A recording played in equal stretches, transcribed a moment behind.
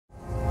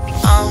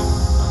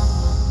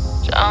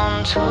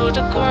down to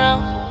the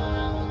ground.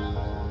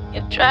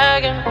 You're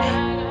dragging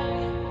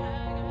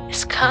me.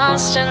 It's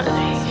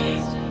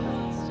constantly.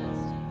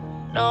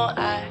 No,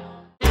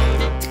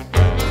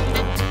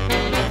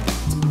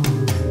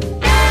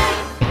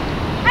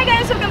 Hi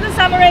guys, welcome to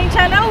Summer Rain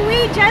channel.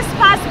 We just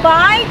passed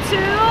by to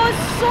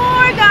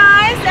SOUR,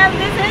 guys, and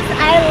this is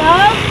I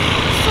Love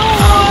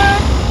SOUR.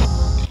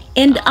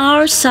 And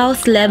our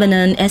South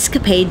Lebanon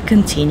escapade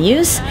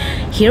continues.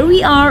 Here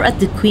we are at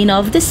the Queen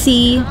of the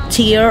Sea,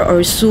 Tyre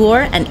or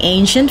SOUR, an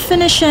ancient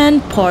Phoenician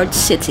port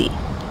city. I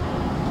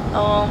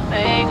won't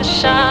make a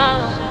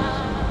sound.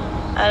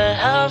 I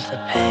love the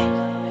pain.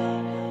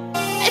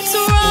 It's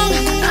wrong,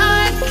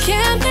 I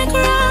can't make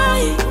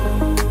right.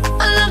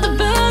 I love the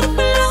bird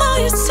below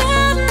you,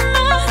 tell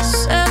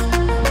myself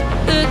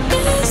that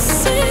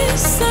this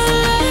is the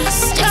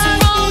last. It's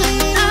wrong,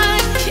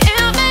 I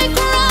can't make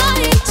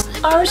right.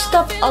 Our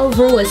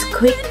stopover was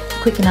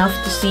quick enough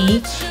to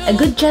see a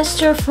good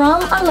gesture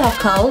from a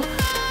local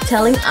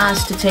telling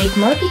us to take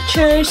more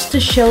pictures to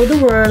show the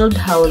world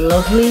how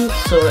lovely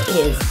SOUR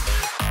is.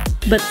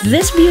 But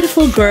this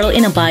beautiful girl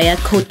in abaya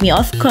caught me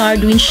off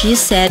guard when she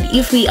said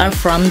if we are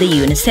from the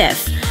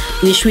UNICEF.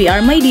 Wish we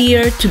are, my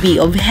dear, to be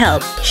of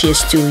help. She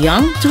is too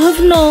young to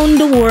have known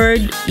the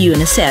word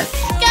UNICEF.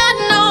 Got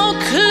no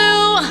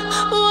clue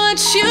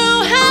what you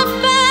have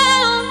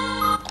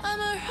found.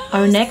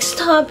 Our next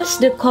stop is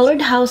the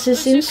colored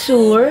houses in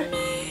SOUR,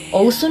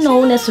 also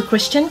known as a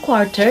Christian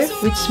quarter,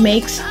 which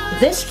makes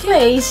this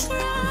place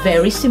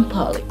very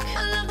symbolic.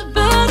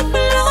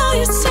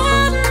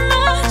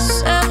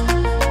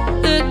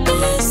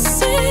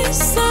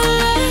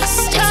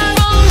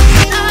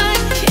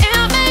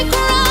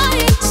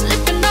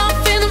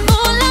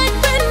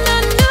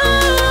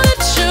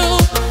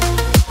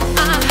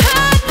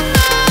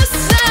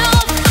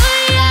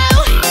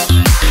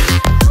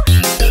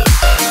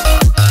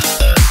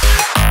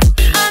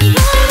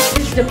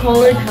 The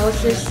colored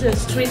houses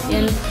street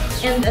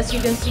and as you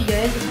can see,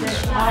 guys,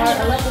 there are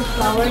a lot of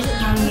flowers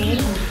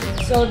hanging,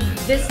 so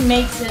this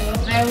makes it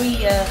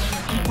very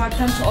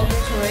important to all the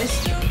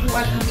tourists who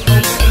are coming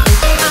over.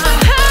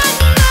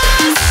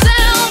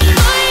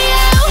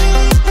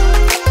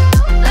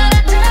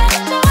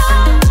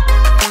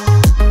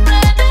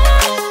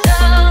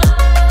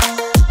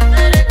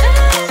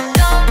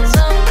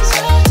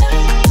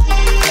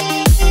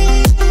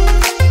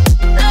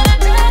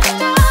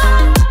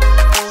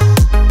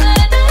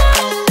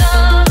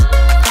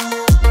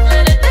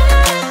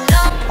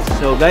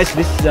 So guys,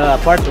 this is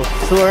part of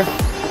SOUR.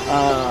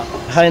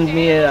 Behind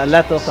me a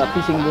lot of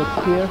fishing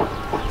boats here.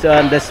 So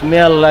and the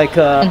smell like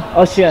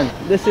ocean.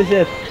 This is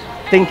it.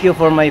 Thank you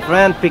for my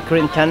friend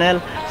PHOENICIAN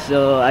channel.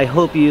 So I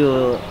hope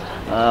you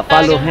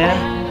follow him.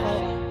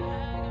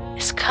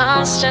 It's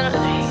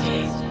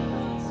constantly.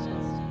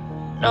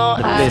 No,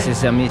 The place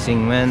is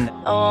amazing, man.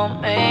 I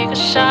won't make a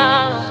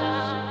sound.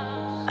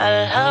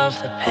 I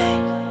love the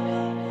pain.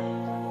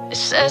 It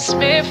sets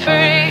me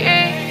free.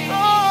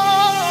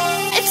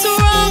 It's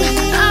wrong,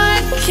 I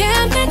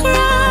can't make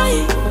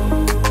right.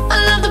 I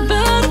love the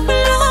bird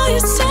below you,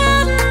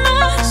 tell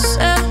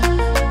myself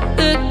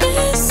that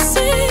this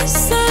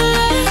is the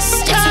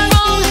last. It's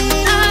wrong,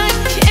 I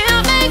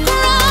can't make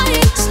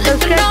right.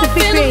 Slipping off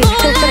in the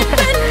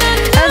moonlight when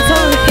I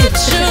know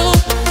it's true.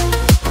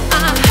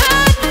 I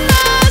hurt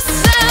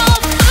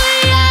myself for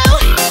you.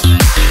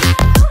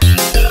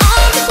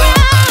 On the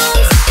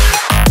ground,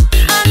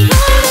 I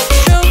know the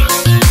truth.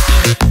 I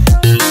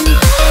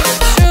know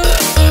the truth.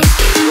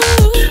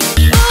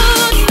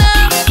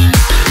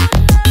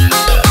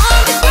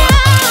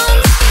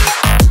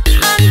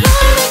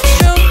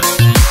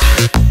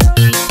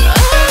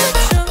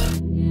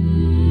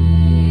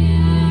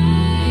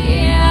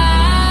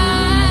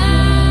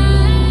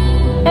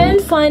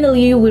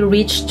 Finally, we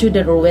reached to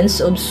the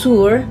ruins of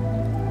SOUR.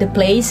 The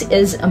place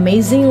is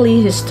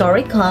amazingly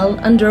historical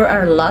and there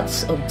are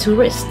lots of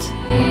tourists.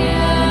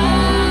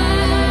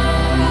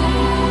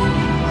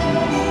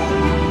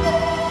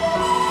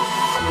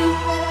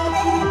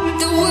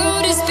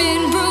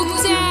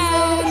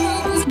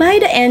 By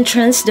the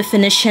entrance, the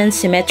Phoenician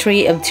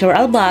cemetery of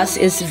Tyre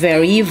is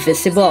very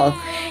visible,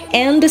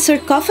 and the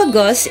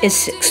sarcophagus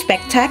is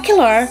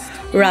spectacular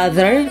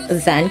rather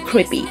than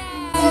creepy.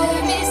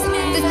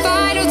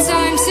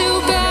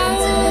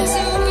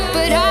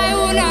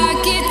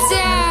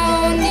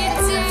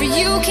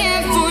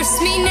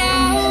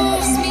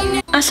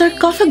 A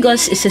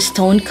sarcophagus is a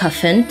stone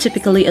coffin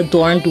typically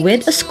adorned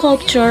with a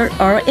sculpture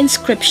or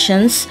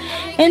inscriptions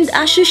and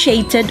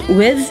associated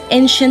with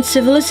ancient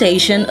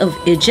civilization of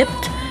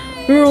Egypt,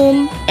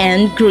 Rome,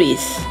 and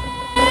Greece.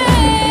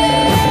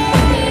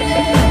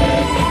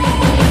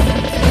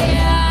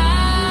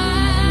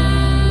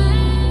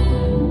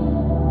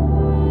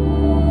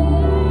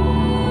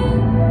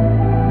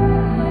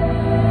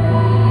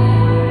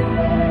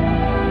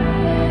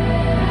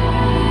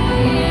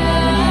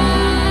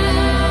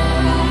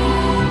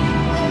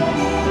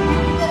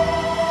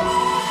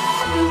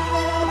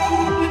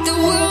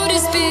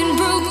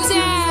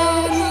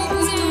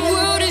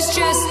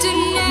 Just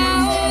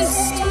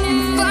announced,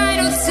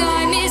 final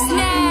time is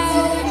now.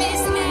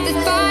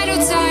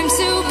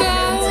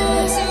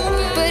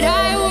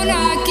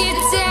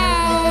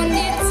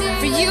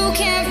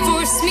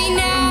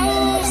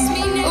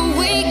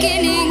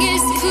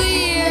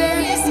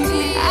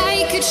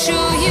 show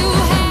you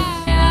how.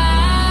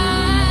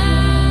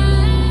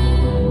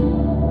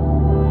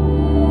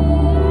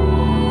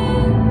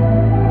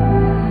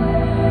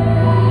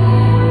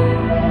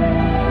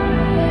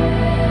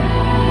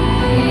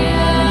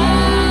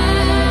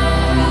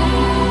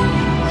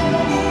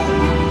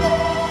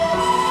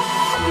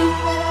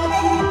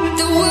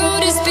 The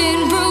world has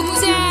been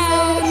broke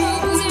down.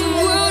 The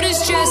world is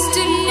just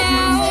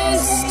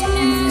announced.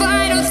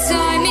 Final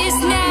time is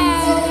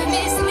now.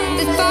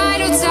 The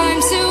final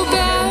time to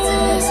bow.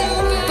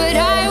 But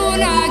I will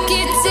not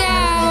get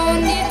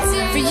down.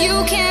 For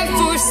you can't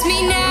force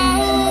me now.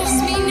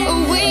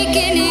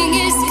 Awakening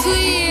is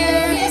clear.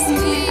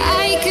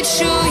 I could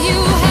show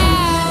you how.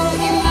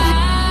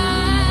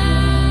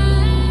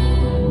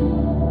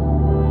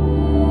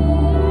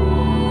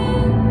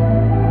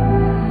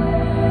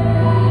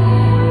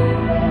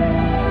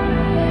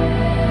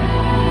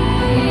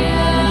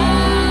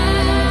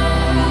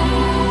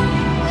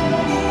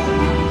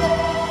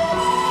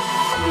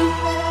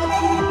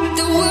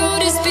 The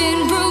world has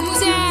been broke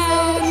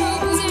down.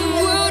 The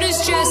world is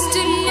just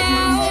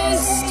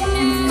announced.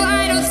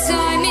 Final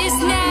time is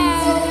now.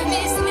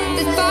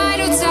 The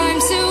final time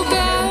to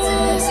bow.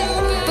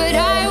 But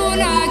I will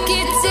not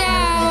get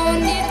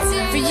down.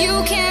 For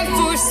you can't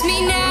force me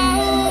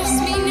now.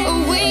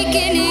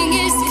 Awakening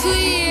is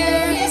clear.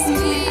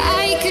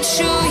 I could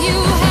show you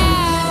how.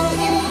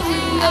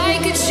 I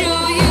could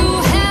show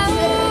you how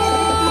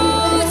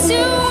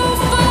to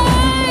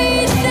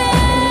fight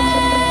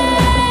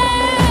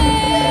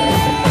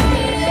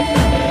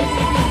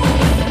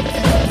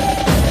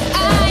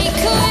I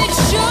could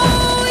show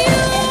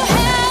you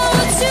how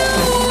to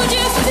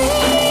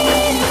defeat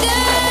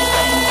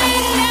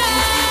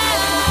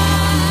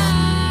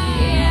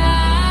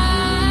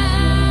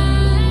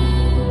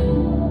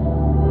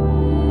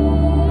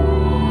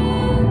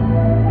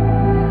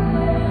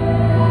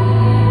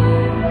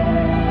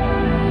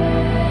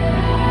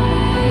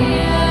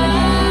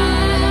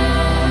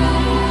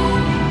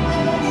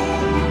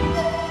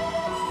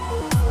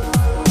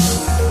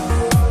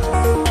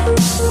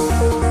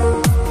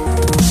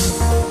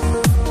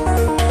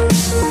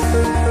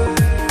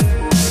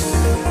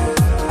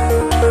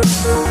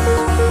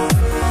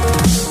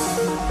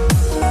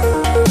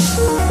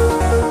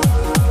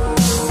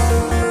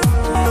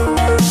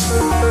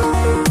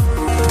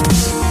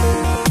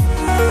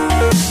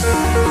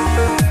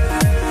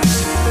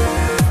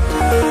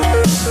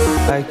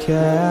I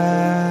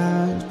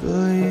can't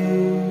believe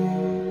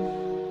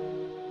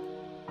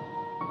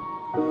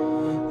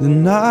the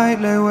night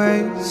lay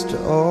waste to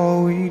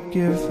all we'd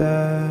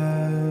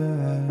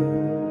given.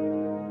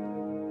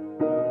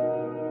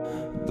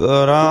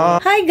 But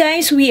Hi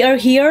guys, we are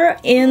here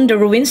in the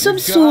ruins of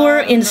SOUR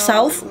in the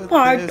south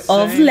part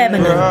of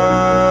Lebanon.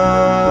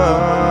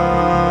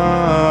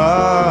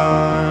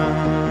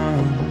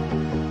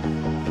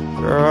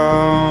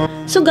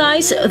 So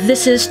guys,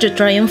 this is the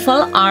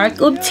triumphal arch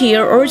of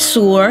Tyre or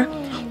SOUR,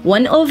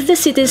 one of the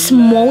city's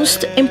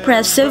most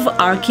impressive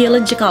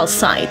archaeological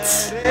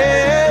sites.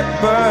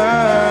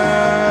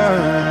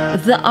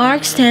 The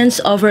arch stands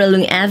over a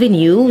long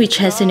avenue which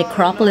has a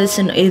necropolis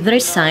on either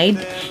side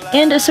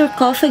and a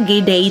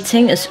sarcophagi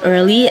dating as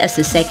early as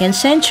the 2nd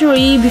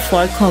century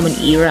before Common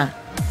Era.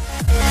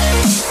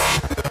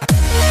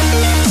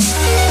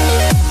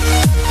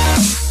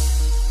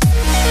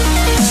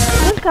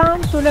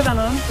 Welcome to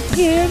Lebanon.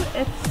 Here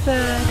it's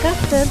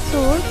Castle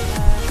SOUR.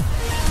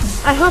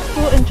 I hope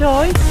you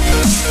enjoy.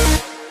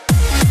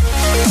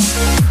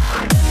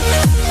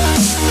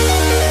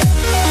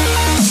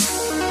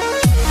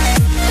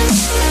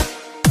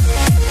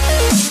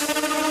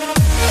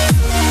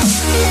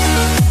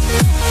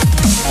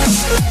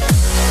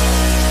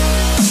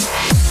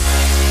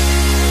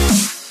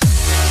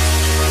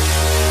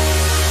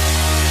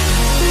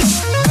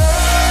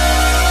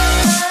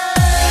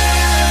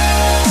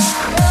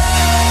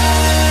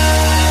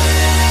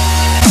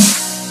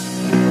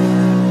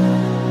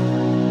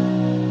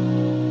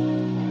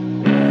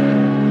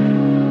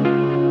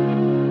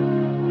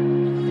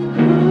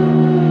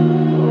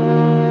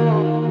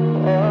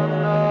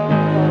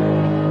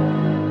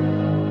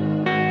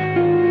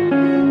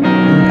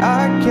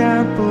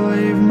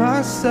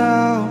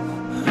 Myself,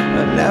 I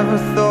never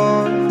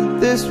thought that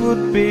this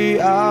would be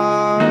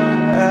our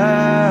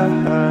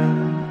end,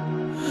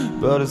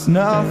 but it's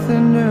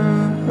nothing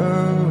new.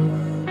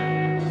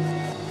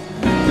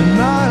 And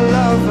my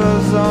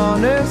lover's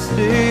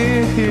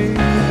honesty,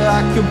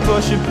 I can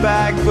push it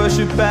back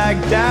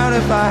down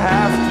if I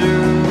have to.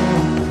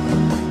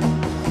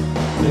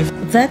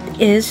 That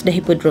is the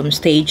Hippodrome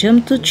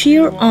Stadium to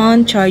cheer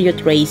on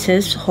chariot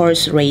races,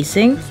 horse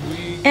racing,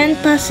 and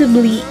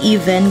possibly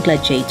even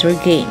gladiator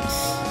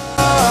games.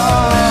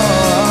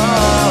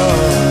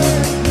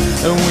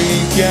 And we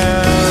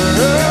can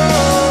run,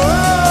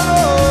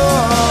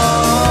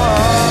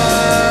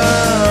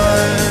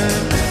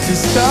 the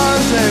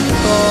stars they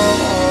fall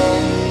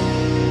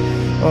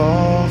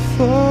all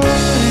for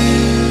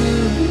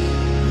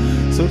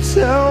you. So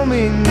tell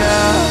me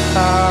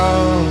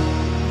now,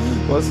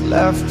 what's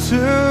left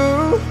to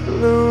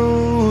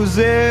lose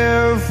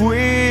if if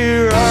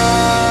we run.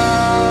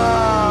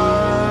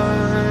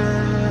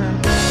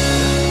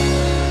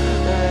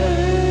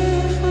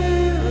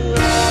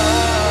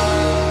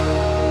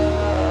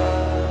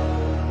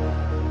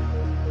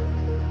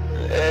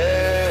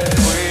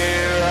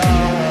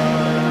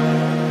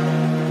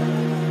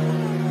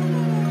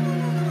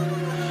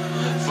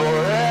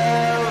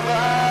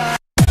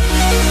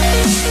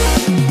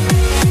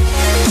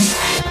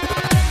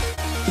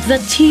 The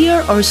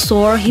TYRE or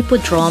SOUR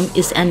Hippodrome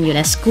is an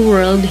UNESCO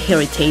World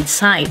Heritage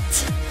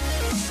Site.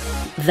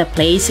 The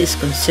place is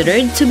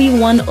considered to be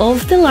one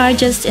of the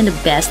largest and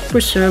the best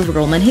preserved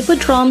Roman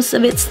hippodromes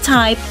of its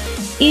type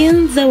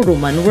in the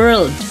Roman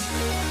world.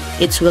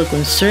 Its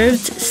well-conserved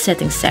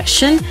setting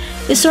section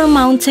is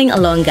surmounting a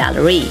long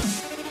gallery.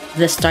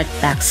 The start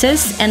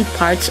boxes and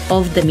parts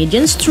of the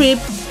median strip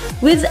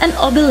with an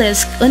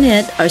obelisk on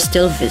it are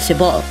still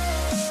visible.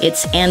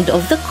 Its end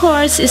of the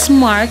course is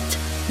marked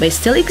by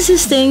still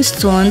existing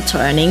stone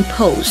turning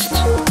posts.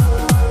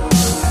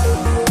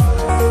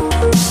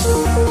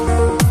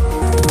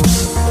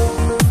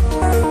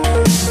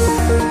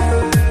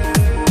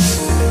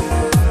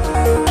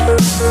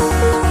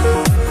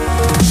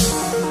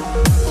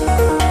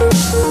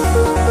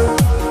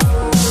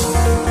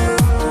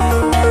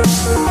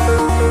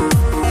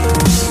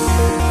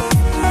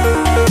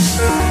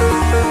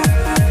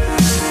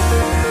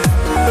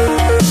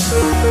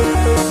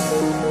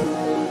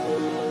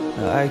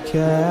 I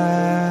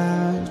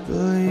can't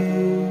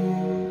believe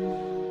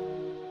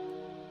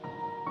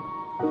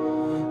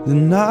the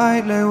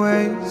night lay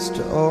waste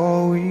to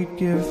all we'd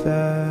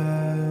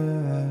given.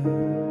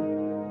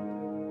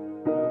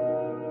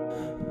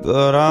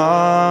 But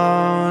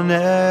honestly,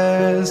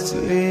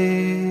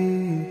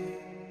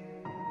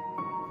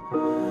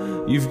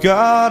 you've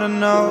gotta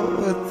know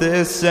that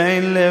this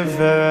ain't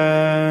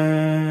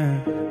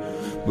living,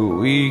 but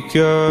we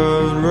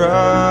could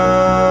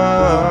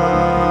run.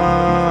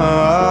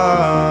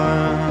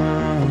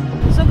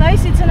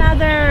 It's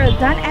another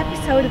done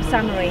episode of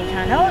Samurai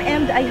Channel,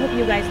 and I hope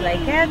you guys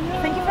like it.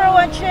 Thank you for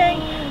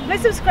watching.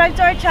 Please subscribe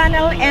to our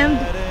channel and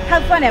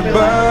have fun, everyone.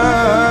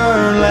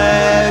 Burn,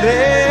 let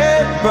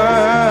it burn.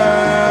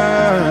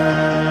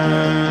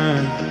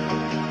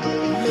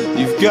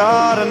 You've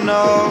gotta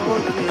know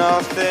that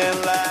nothing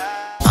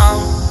lasts. I'm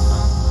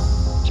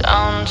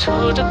down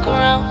to the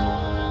ground.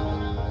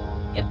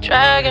 You're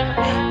dragging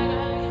me.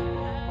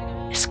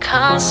 It's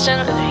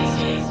constantly.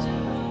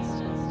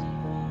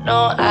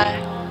 No,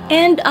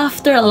 And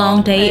after a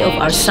long day of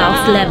our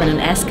South Lebanon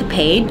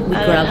escapade, we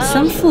grabbed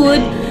some food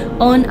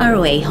on our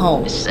way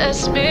home. It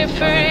sets me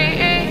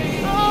free.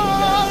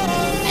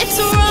 It's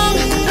wrong.